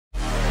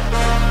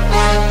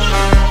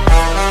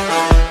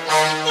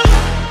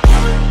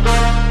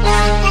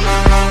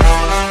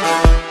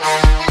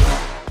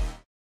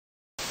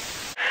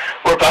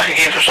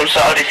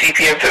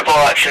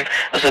action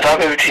as the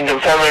derby between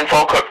Dunfermline and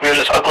Falkirk rears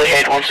its ugly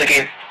head once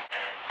again.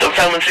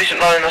 Dunfermline's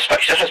recent run in this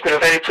fixture has been a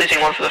very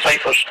pleasing one for the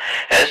Fifers.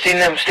 It has seen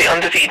them stay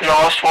undefeated in the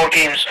last 4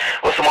 games,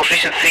 with the most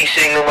recent 3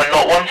 seeing them win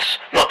not once,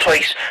 not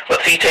twice,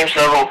 but 3 times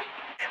in a row.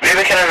 Ray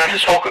McKinnon and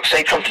his Falkirk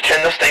side come to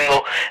town this time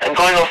though, and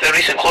going off their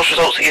recent close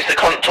results against the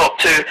current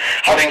top 2,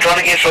 having drawn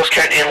against Ross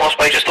County and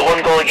lost by just the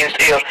 1 goal against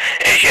Ayr,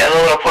 it is yet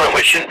another opponent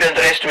which shouldn't be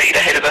underestimated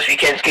ahead of this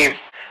weekend's game.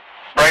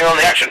 Bring on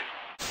the action.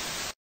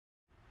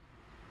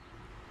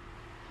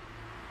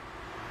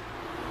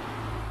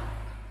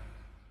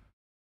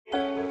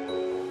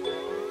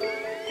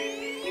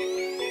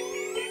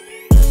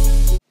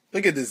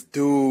 Look at this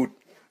dude.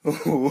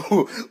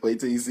 Wait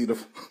till you see the.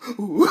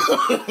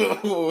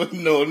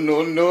 No,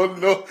 no, no,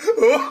 no.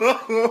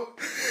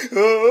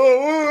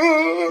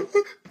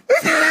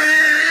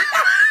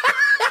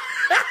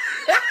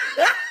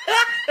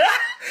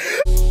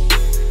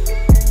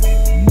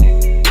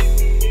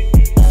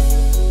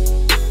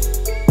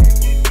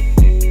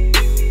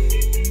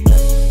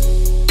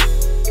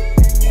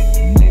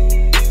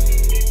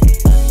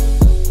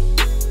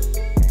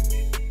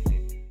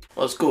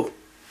 Let's go.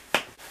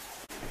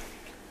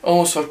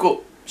 Almost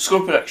forgot.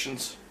 Score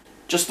predictions.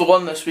 Just the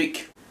one this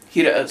week.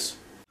 Here it is.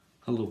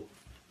 Hello.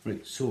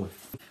 Right, so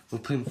we're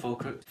playing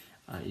Falkirk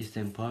at East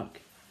End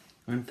Park.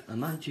 And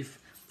I'm actually,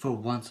 for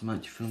once, I'm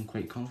actually feeling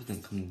quite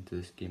confident coming into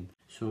this game.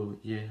 So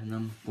yeah, and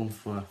I'm going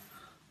for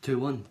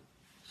 2-1.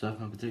 So that's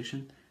my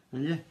prediction.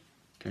 And yeah,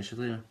 catch you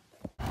later.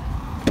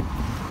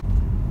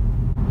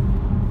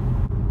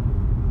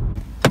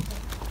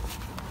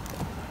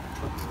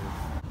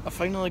 I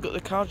finally got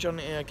the car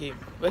journey to a game.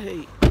 But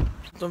hey,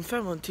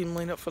 Dunfermline team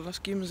lineup for this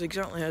game is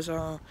exactly as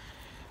I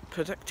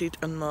predicted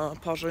in my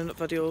pars roundup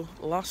video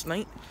last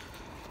night.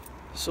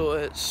 So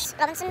it's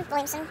Robinson,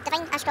 Williamson,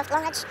 Devine, Ashcroft,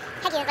 Longridge,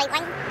 Higgy in the right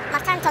wing,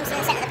 Martin Thompson in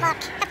the centre of the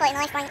park, Hippolyte in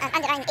the left wing, and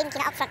Andy Ryan and Aidan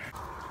Keenan up front.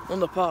 on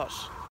the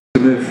pass.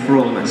 To move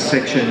from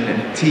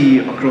section T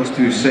across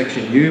to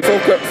section U.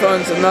 Falkirk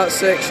fans in that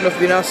section have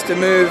been asked to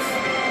move,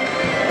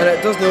 and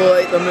it doesn't look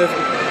like they're moving.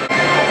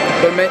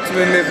 They're meant to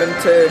be moving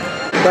to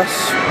this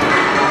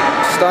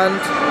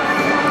stand.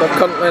 They're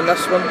currently in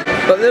this one,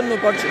 but they're no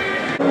budget.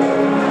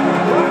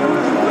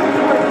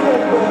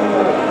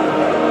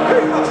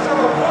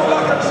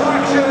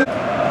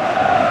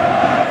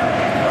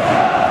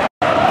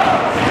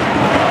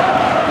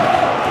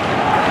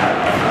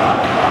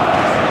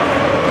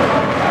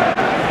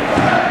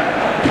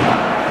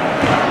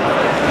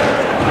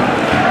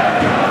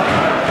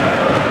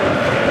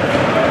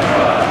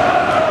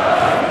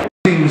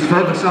 Teams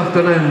for this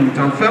afternoon,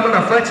 Dunfermline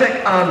Athletic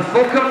and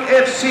Falkirk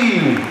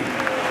FC.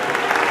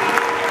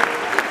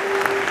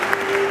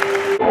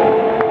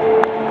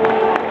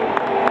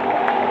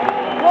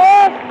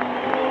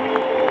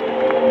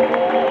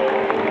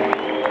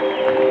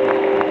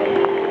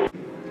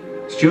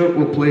 Stuart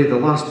will play the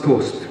last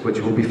post, which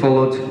will be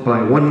followed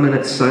by 1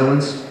 minute's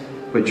silence,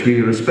 which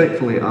we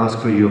respectfully ask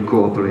for your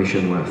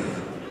cooperation with.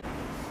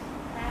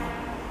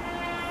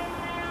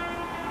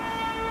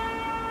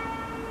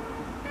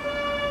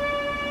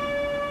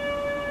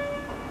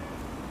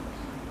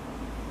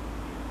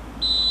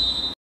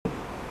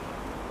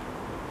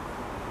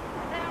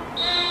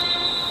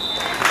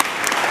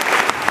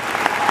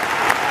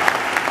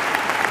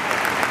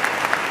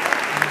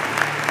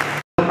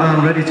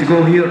 And ready to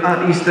go here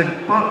at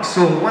Easton Park.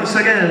 So once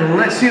again,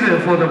 let's hear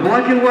it for the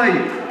black and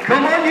white.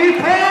 Come on, you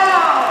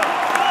Park!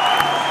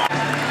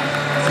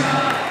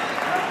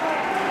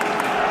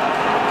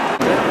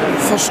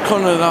 First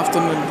corner of the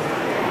afternoon.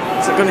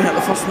 Is it going to hit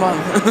the first man?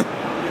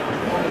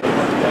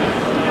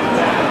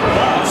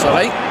 It's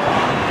alright.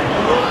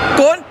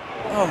 Go on!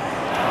 Oh.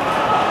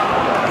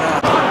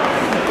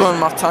 Yeah. Go on,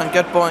 Martin,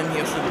 get ball in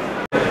here.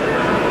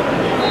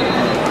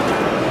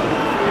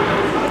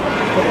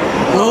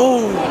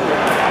 No!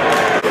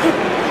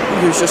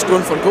 He was just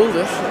going for goal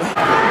there.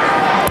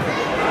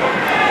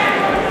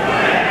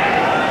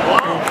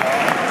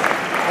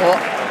 Oh.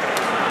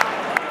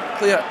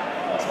 Clear.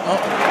 Oh.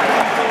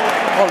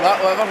 All that,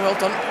 whatever, well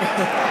done.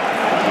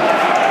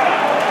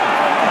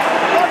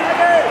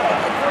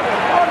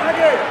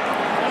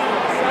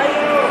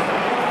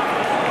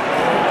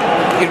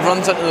 He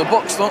runs into the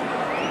box though.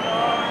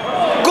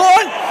 Go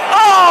on!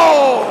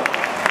 Oh!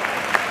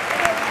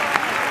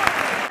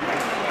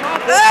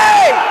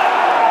 Hey!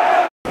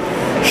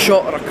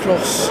 Shot her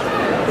across.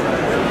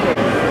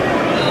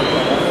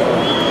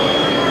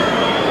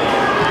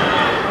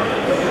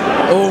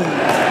 Oh,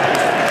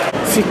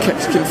 free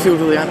kicks can feel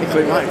really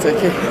anticlimactic,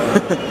 eh?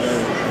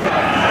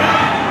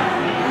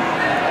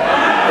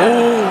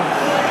 Oh,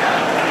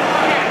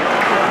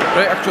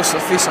 right across the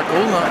face of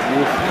goal that.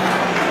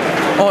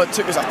 Oh, it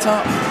took us a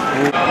tap.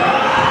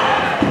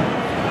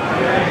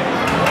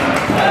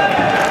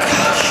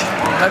 Gosh,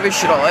 maybe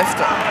should have left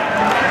it.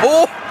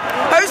 Oh,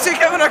 how's he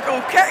giving a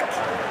goal kick?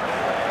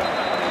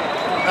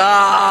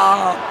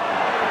 Ah,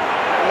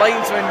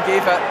 linesman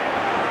gave it.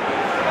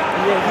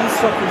 Yeah, he's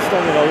fucking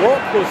standing a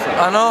lot closer.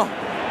 I know.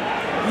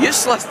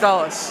 Useless,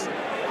 Dallas.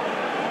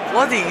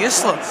 Bloody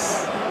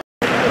useless.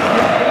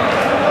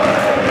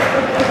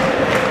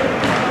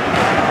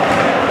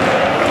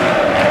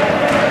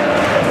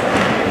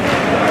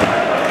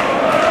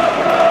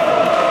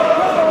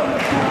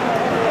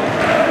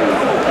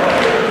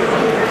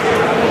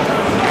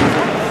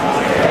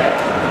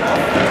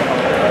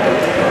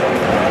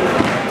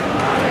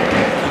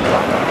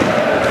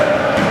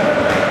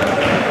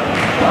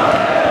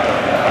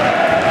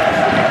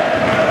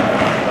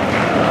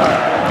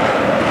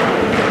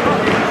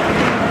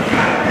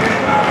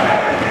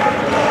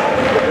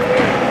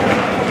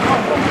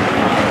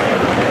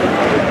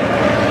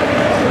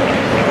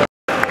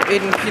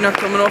 Keener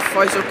coming off,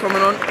 Faisal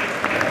coming on.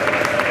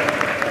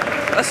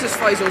 This is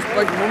Faisal's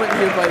big moment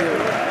here, by the way.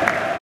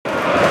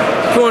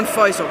 Go on,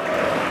 Faisal.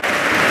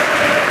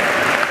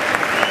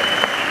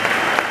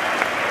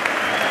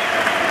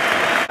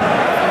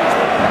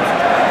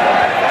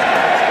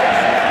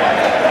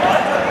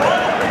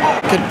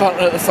 Good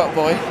partner at the fat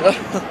boy.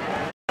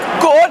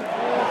 Go on!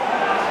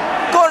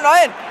 Go on,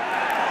 Ryan!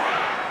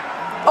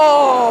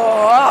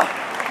 Oh!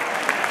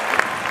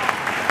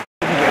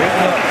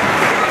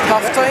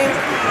 Half time.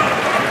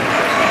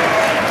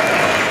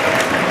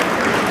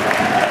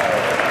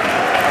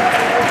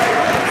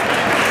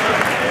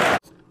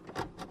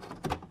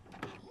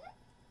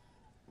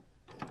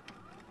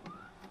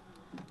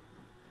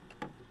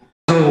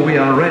 So we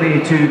are ready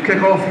to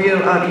kick off here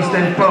at East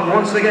End Park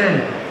once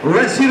again.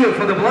 Let's hear it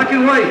for the black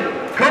and white.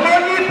 Come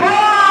on, ye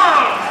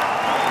Park!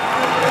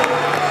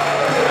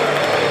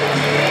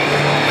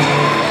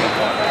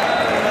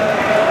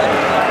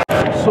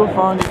 So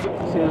far, you get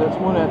to say that it's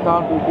more than a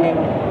derby game.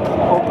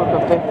 Falkirk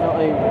have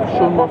definitely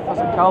shown more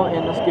physicality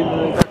in this game than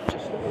they did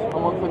just a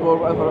month ago or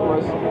whatever it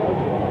was.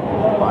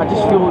 But I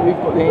just feel like we've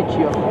got the edge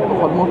here.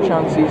 We've had more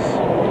chances,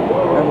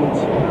 and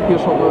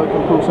here's something that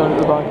can pull something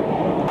out of the bag.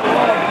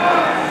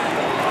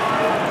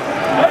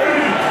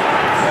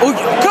 Oh,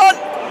 you can't!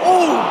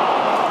 Oh!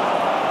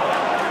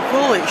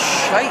 Holy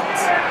shite!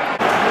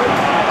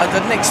 I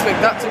didn't expect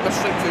that to go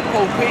straight to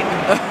Paul Payton.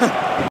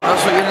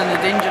 That's what you're in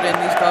the danger in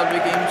these derby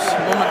games.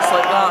 Moments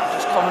like that,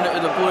 just coming out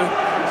of the blue.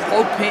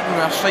 Paul Payton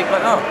with a strike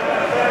like that.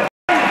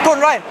 Go on,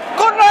 Ryan!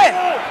 Go on, Ryan!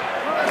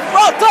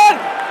 Well done!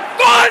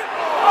 Go on!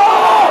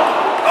 Oh!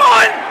 Go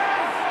on!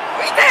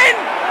 Wait in!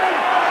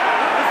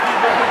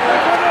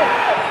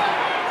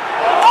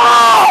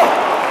 Oh!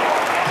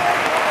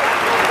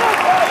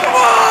 Come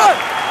on!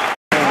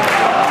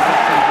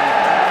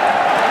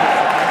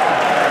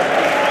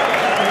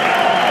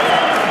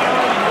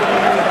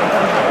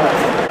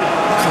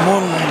 Come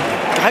on,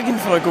 gagging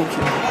for a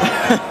goalkeeper.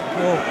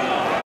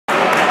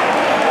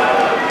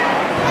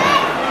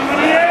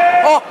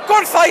 Oh, go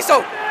on,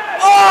 Faisal!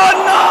 Oh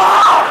no!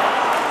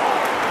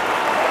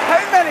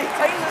 How many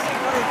times is he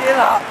going to do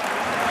that?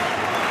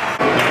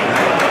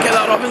 Get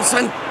that,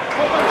 Robinson!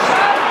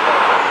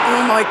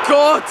 Oh my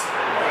god!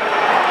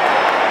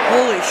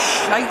 Holy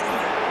shite!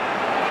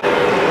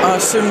 I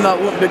assume that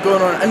won't be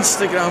going on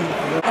Instagram.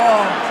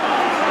 Oh.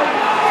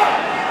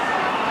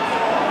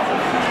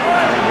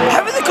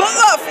 How have they got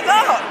that for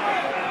that?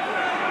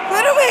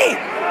 Where are we?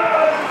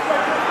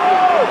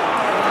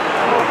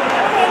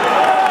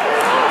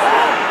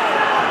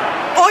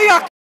 Oh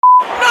yeah!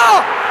 No!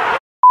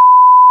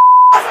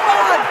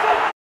 Man!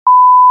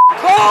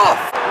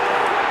 Cough!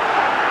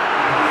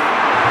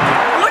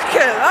 Look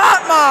at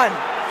that, man!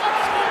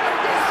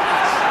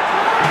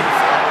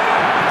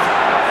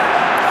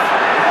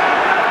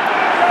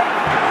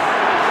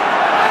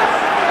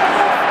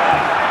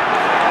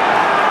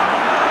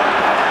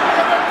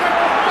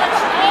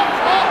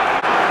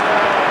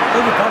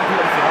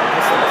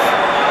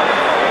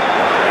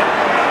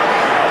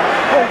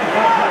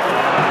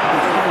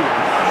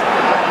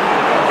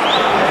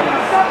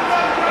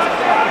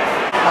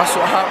 That's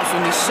what happens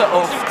when you sit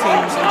off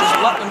teams and just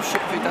let them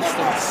shoot for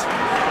distance.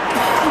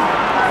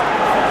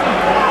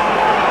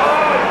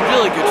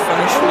 Really good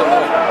finish for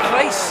them.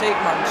 Christ's sake,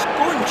 man, just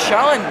go and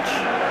challenge.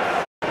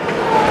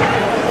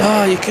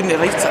 Ah, you couldn't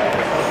write it.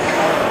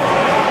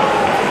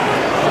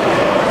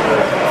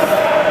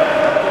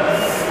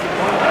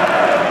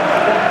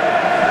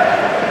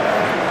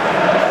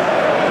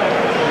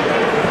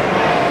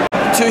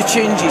 Two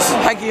changes,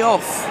 Higgy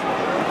off.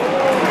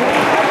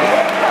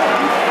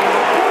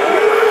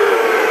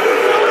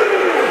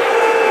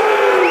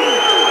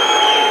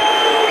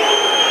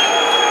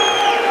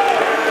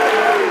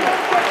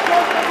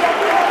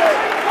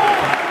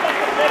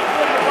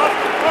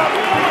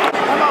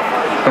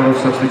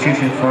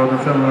 Substitution for the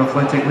Falkirk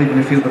Athletic, leaving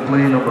the field of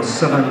play, number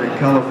 7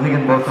 Callum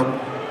Higginbotham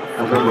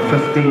and number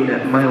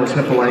 15 Miles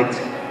Hippolyte,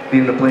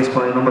 being replaced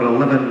by number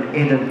 11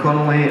 Aidan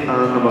Connolly and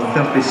number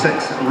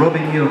 36 Robbie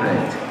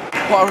Muirhead.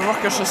 What a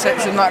ruckus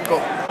reception that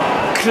got.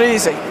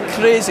 Crazy,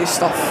 crazy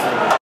stuff.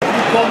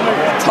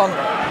 Turn.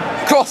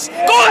 Cross.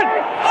 Go on!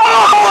 Oh!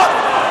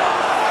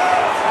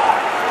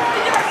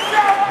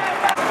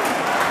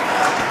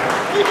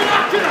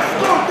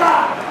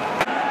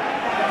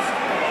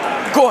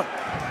 Go on.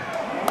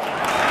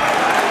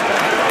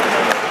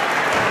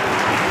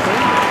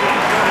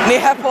 No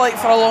Hippolyte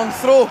for a long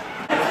throw.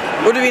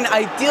 Would have been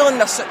ideal in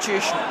this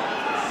situation.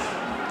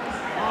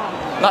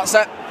 That's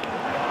it.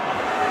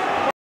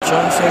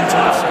 Johnson,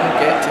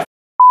 get to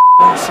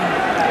Johnson. I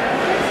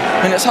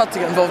mean, it's hard to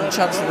get involved in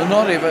chance of the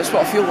Norrie, but it's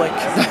what I feel like.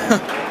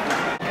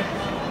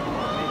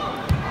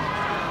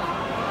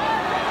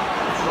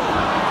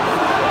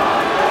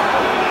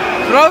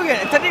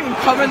 Brilliant, it didn't even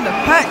come in the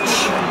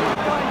pitch.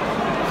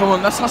 Come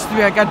on, this has to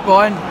be a good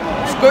ball in.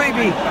 It's got to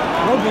be.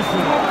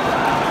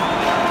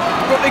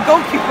 Got the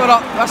goalkeeper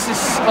up, this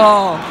is,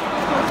 oh.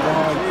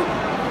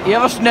 You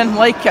ever seen anything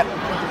like it?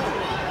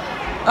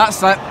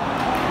 That's it.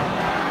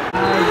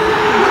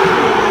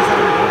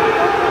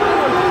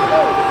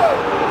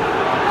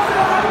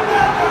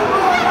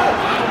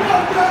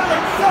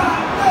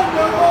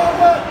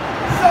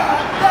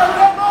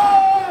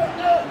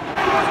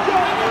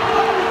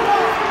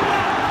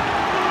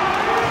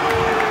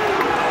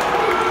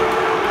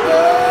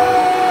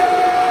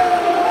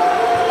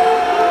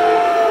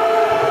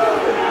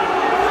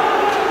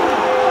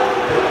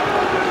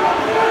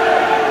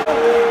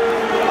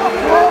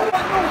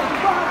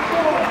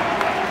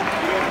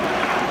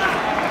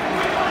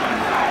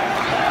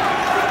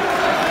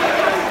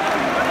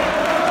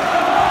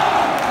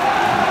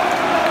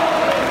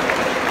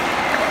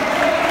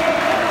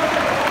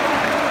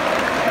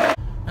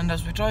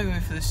 my way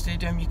for the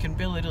stadium. You can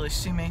barely really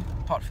see me,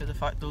 apart from the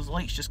fact those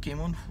lights just came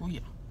on. Oh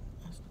yeah,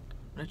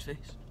 red face.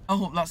 I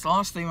hope that's the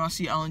last time I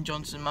see Alan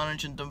Johnson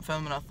managing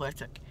Dunfermline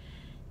Athletic.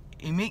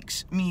 He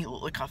makes me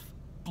look like a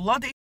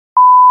bloody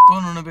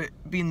going on about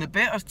being the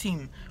better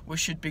team. We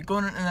should be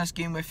going into this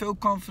game with full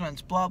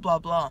confidence, blah blah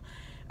blah.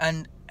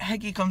 And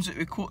Higgy comes out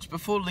with quotes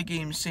before the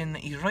game saying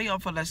that he's right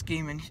up for this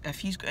game, and if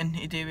he's got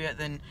into do with it,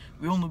 then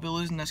we only be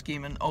losing this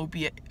game, and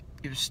albeit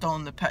he was still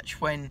on the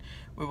pitch when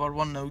we were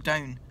 1-0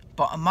 down.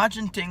 But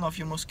imagine taking off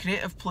your most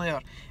creative player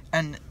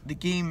in the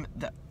game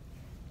that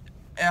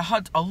it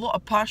had a lot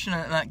of passion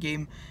in that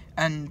game,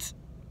 and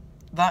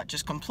that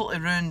just completely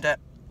ruined it.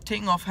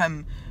 Taking off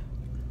him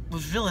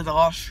was really the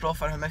last straw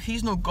for him. If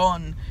he's not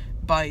gone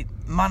by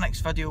my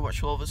next video,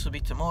 which will obviously be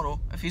tomorrow,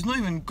 if he's not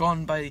even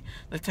gone by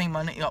the time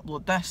I need to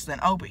upload this, then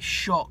I'll be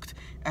shocked.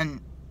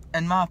 And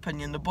in my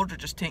opinion, the board are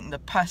just taking the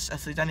piss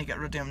if they didn't get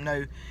rid of him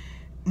now.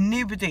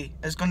 Nobody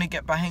is going to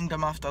get behind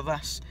him after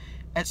this.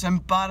 It's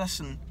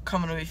embarrassing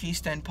coming away from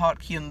East End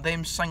Park here and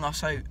them sing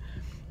us out,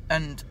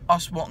 and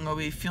us walking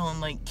away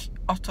feeling like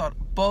utter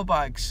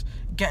ballbags,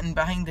 getting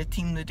behind the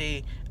team the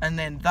day, and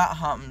then that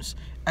happens.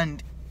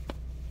 And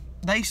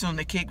the icing on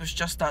the cake was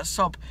just that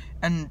sub,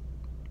 and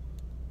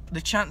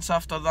the chance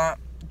after that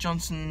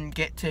Johnson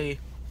get to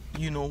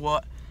you know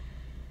what,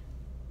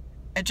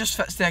 it just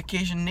fits the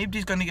occasion.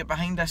 Nobody's going to get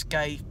behind this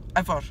guy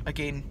ever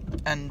again.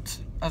 And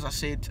as I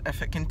said,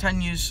 if it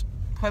continues,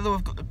 whether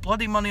we've got the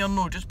bloody money or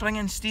no, just bring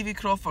in Stevie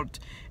Crawford,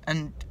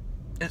 and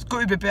it's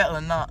got to be better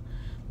than that.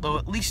 They'll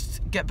at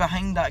least get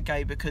behind that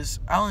guy, because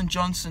Alan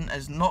Johnson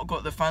has not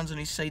got the fans on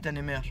his side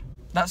anymore.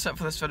 That's it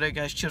for this video,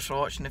 guys. Cheers for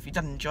watching. If you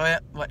did enjoy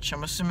it, which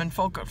I'm assuming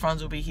Falkirk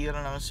fans will be here,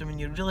 and I'm assuming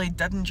you really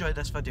did enjoy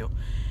this video,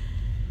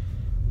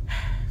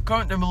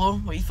 comment down below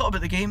what you thought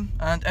about the game,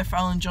 and if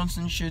Alan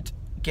Johnson should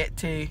get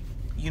to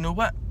you know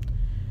what.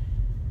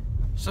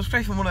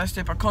 Subscribe for more of this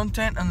type of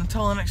content, and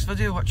until the next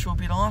video, which will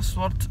be the last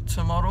word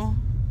tomorrow,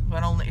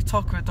 when I'll need to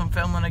talk about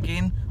Dunfermline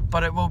again,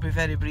 but it will be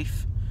very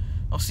brief.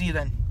 I'll see you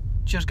then.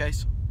 Cheers,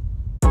 guys.